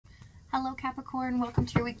Hello Capricorn, welcome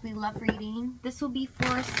to your weekly love reading. This will be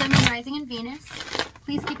for Sun, Moon, Rising, and Venus.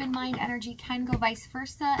 Please keep in mind energy can go vice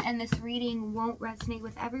versa, and this reading won't resonate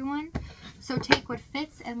with everyone. So take what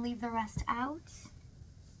fits and leave the rest out.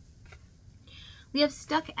 We have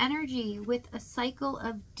stuck energy with a cycle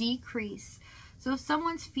of decrease. So if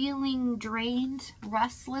someone's feeling drained,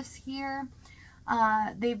 restless here,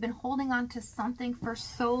 they've been holding on to something for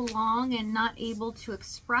so long and not able to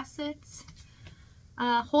express it.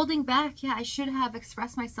 Holding back, yeah, I should have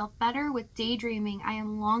expressed myself better with daydreaming. I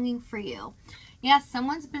am longing for you. Yeah,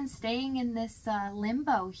 someone's been staying in this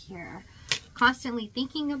limbo here, constantly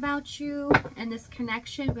thinking about you and this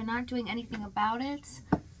connection, but not doing anything about it.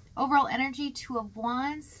 Overall energy, Two of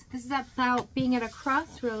Wands. This is about being at a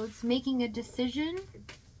crossroads, making a decision.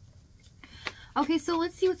 Okay, so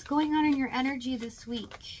let's see what's going on in your energy this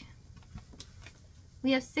week.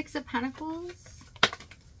 We have Six of Pentacles,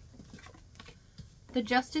 the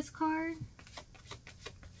Justice card,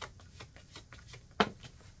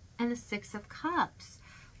 and the Six of Cups.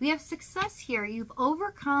 We have success here. You've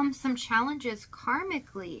overcome some challenges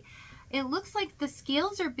karmically. It looks like the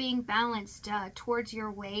scales are being balanced towards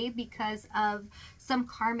your way because of some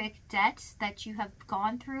karmic debt that you have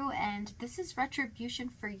gone through, and this is retribution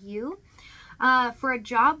for you. For a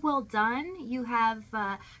job well done, you have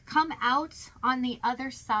come out on the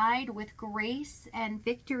other side with grace and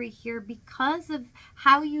victory here because of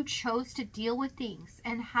how you chose to deal with things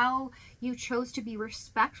and how you chose to be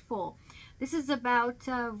respectful. This is about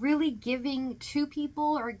really giving to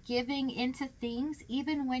people or giving into things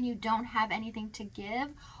even when you don't have anything to give,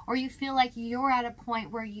 or you feel like you're at a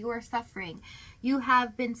point where you are suffering. You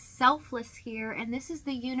have been selfless here, and this is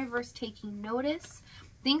the universe taking notice.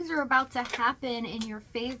 Things are about to happen in your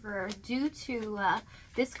favor due to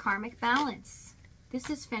this karmic balance.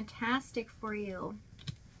 This is fantastic for you.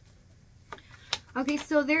 Okay,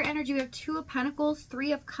 so their energy, we have Two of Pentacles,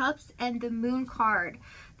 Three of Cups, and the Moon card.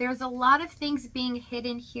 There's a lot of things being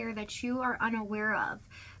hidden here that you are unaware of.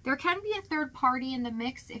 There can be a third party in the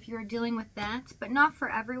mix if you're dealing with that, but not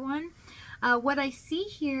for everyone. What I see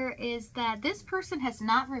here is that this person has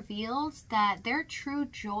not revealed that their true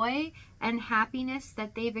joy and happiness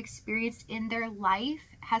that they've experienced in their life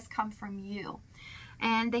has come from you.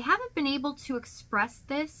 And they haven't been able to express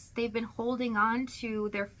this. They've been holding on to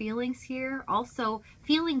their feelings here. Also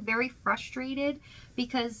feeling very frustrated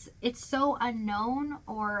because it's so unknown,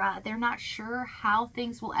 or they're not sure how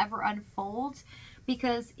things will ever unfold.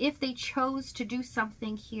 Because if they chose to do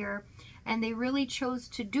something here and they really chose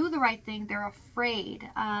to do the right thing, they're afraid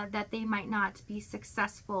that they might not be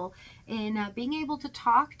successful in being able to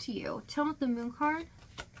talk to you. Tell me the Moon card.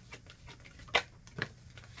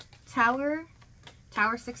 Tower,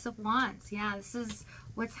 Six of Wands. Yeah, this is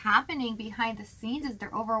what's happening behind the scenes, is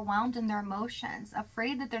they're overwhelmed in their emotions,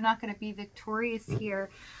 afraid that they're not going to be victorious here.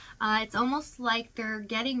 It's almost like they're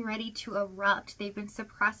getting ready to erupt. They've been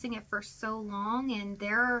suppressing it for so long, and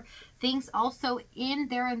there are things also in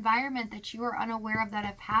their environment that you are unaware of that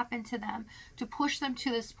have happened to them to push them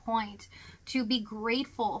to this point, to be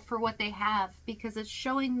grateful for what they have, because it's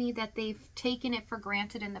showing me that they've taken it for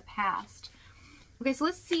granted in the past. Okay, so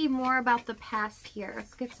let's see more about the past here.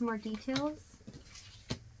 Let's get some more details.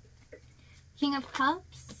 King of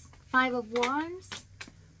Cups, Five of Wands,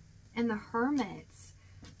 and the Hermit.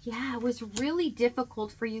 Yeah, it was really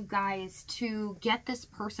difficult for you guys to get this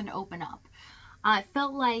person open up. It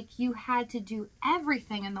felt like you had to do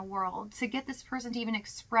everything in the world to get this person to even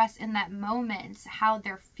express in that moment how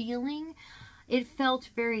they're feeling. It felt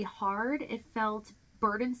very hard. It felt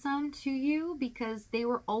burdensome to you because they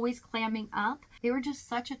were always clamming up. They were just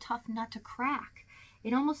such a tough nut to crack.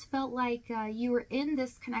 It almost felt like you were in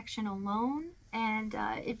this connection alone, and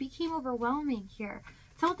it became overwhelming here.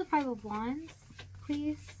 Tell the Five of Wands,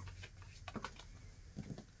 please.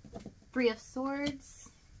 Three of Swords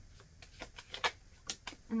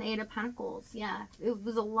and the Eight of Pentacles. Yeah, it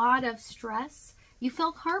was a lot of stress. You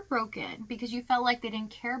felt heartbroken because you felt like they didn't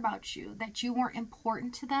care about you, that you weren't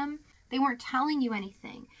important to them. They weren't telling you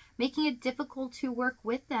anything, making it difficult to work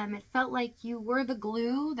with them. It felt like you were the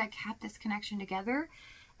glue that kept this connection together.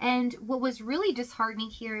 And what was really disheartening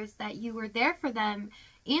here is that you were there for them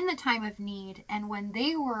in the time of need and when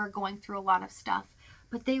they were going through a lot of stuff,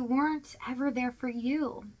 but they weren't ever there for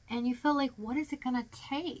you. And you felt like, what is it going to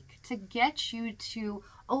take to get you to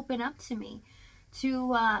open up to me?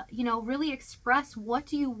 To, you know, really express, what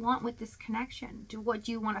do you want with this connection? Do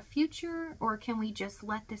you want a future, or can we just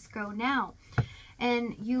let this go now?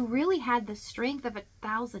 And you really had the strength of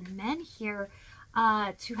 1,000 men here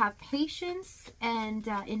to have patience and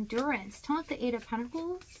endurance. Tell us the Eight of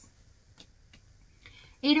Pentacles.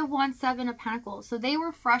 Eight of Wands, Seven of Pentacles. So they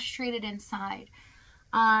were frustrated inside.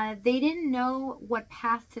 They didn't know what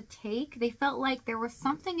path to take. They felt like there was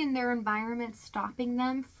something in their environment stopping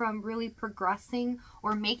them from really progressing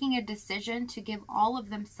or making a decision to give all of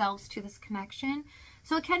themselves to this connection.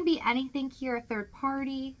 So it can be anything here, a third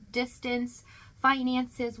party, distance,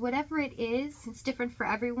 finances, whatever it is. It's different for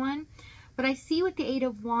everyone. But I see with the Eight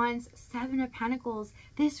of Wands, Seven of Pentacles,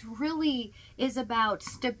 this really is about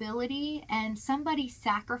stability and somebody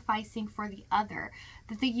sacrificing for the other.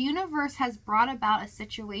 That the universe has brought about a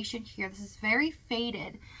situation here. This is very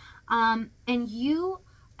fated. And you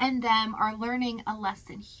and them are learning a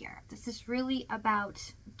lesson here. This is really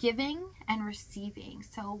about giving and receiving.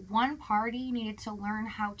 So one party needed to learn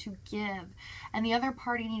how to give and the other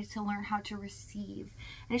party needed to learn how to receive.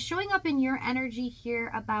 And it's showing up in your energy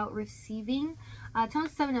here about receiving. Tell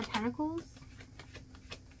us Seven of Pentacles,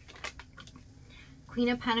 Queen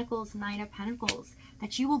of Pentacles, Nine of Pentacles,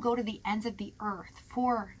 that you will go to the ends of the earth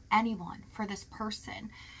for anyone, for this person.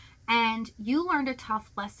 And you learned a tough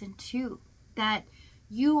lesson too, that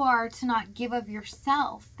you are to not give of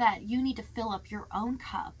yourself, that you need to fill up your own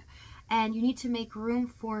cup and you need to make room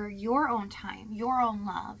for your own time, your own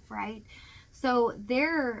love, right? So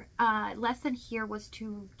their lesson here was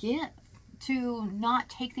to give, to not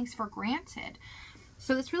take things for granted.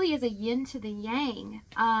 So this really is a yin to the yang.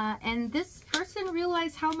 And this person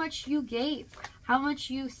realized how much you gave, how much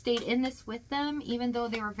you stayed in this with them, even though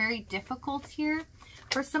they were very difficult here.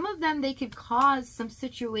 For some of them, they could cause some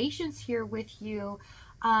situations here with you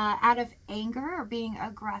out of anger or being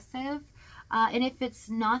aggressive. And if it's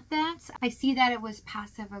not that, I see that it was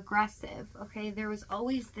passive aggressive. Okay, there was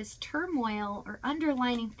always this turmoil or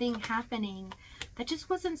underlining thing happening that just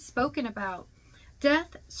wasn't spoken about.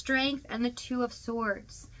 Death, Strength, and the Two of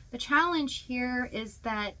Swords. The challenge here is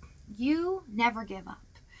that you never give up.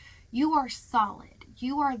 You are solid.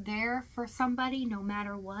 You are there for somebody no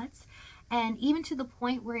matter what. And even to the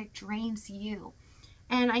point where it drains you.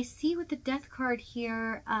 And I see with the Death card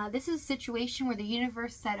here, this is a situation where the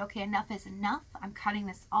universe said, okay, enough is enough. I'm cutting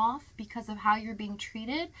this off because of how you're being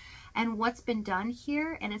treated and what's been done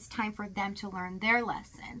here. And it's time for them to learn their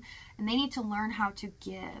lesson. And they need to learn how to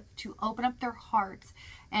give, to open up their hearts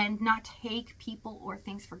and not take people or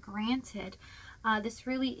things for granted. This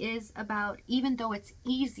really is about, even though it's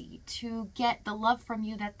easy to get the love from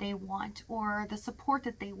you that they want or the support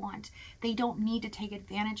that they want, they don't need to take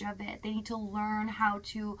advantage of it. They need to learn how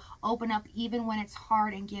to open up even when it's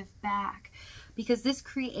hard and give back. Because this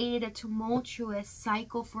created a tumultuous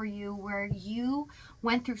cycle for you where you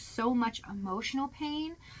went through so much emotional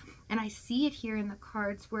pain. And I see it here in the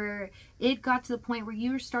cards where it got to the point where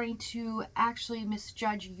you were starting to actually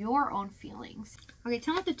misjudge your own feelings. Okay,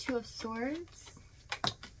 tell me the Two of Swords.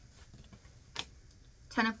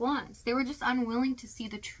 Ten of Wands. They were just unwilling to see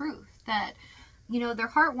the truth that, you know, their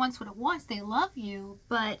heart wants what it wants. They love you,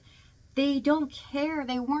 but they don't care.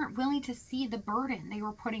 They weren't willing to see the burden they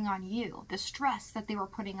were putting on you, the stress that they were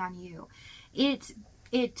putting on you.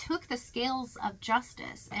 It took the scales of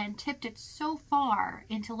justice and tipped it so far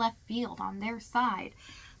into left field on their side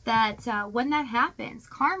that when that happens,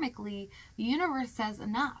 karmically, the universe says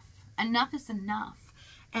enough. Enough is enough.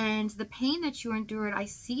 And the pain that you endured, I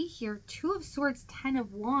see here, Two of Swords, Ten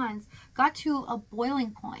of Wands, got to a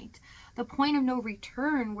boiling point. The point of no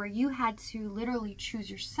return where you had to literally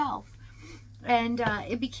choose yourself. And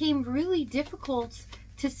it became really difficult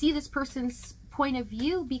to see this person's point of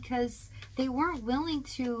view because they weren't willing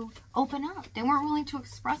to open up. They weren't willing to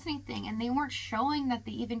express anything, and they weren't showing that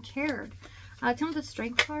they even cared. Tell me the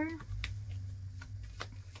Strength card.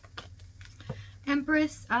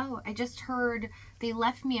 Empress. Oh, I just heard they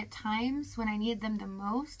left me at times when I needed them the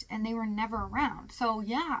most, and they were never around. So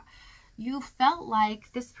yeah, you felt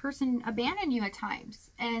like this person abandoned you at times,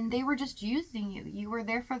 and they were just using you. You were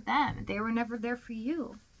there for them. They were never there for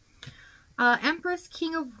you. Empress,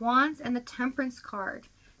 King of Wands, and the Temperance card.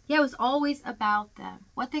 Yeah, it was always about them,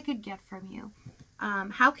 what they could get from you.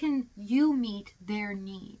 How can you meet their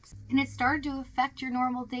needs? And it started to affect your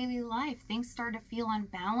normal daily life. Things started to feel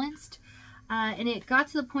unbalanced. And it got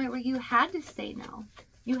to the point where you had to say no.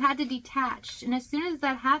 You had to detach. And as soon as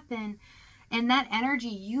that happened, and that energy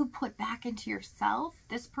you put back into yourself,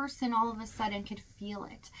 this person all of a sudden could feel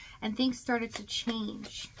it. And things started to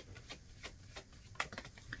change.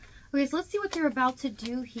 Okay, so let's see what they're about to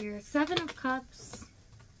do here. Seven of Cups,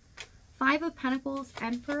 Five of Pentacles,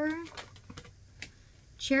 Emperor,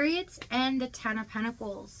 Chariots, and the Ten of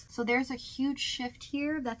Pentacles. So there's a huge shift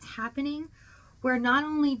here that's happening where not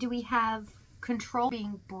only do we have control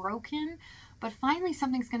being broken, but finally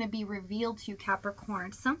something's going to be revealed to you,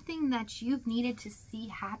 Capricorn. Something that you've needed to see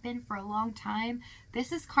happen for a long time.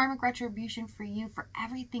 This is karmic retribution for you for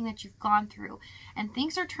everything that you've gone through. And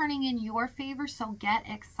things are turning in your favor, so get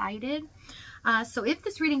excited. So if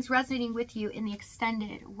this reading's resonating with you in the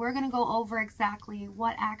extended, we're going to go over exactly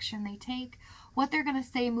what action they take, what they're going to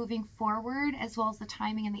say moving forward, as well as the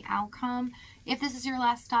timing and the outcome. If this is your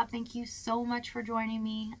last stop, thank you so much for joining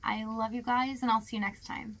me. I love you guys, and I'll see you next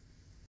time.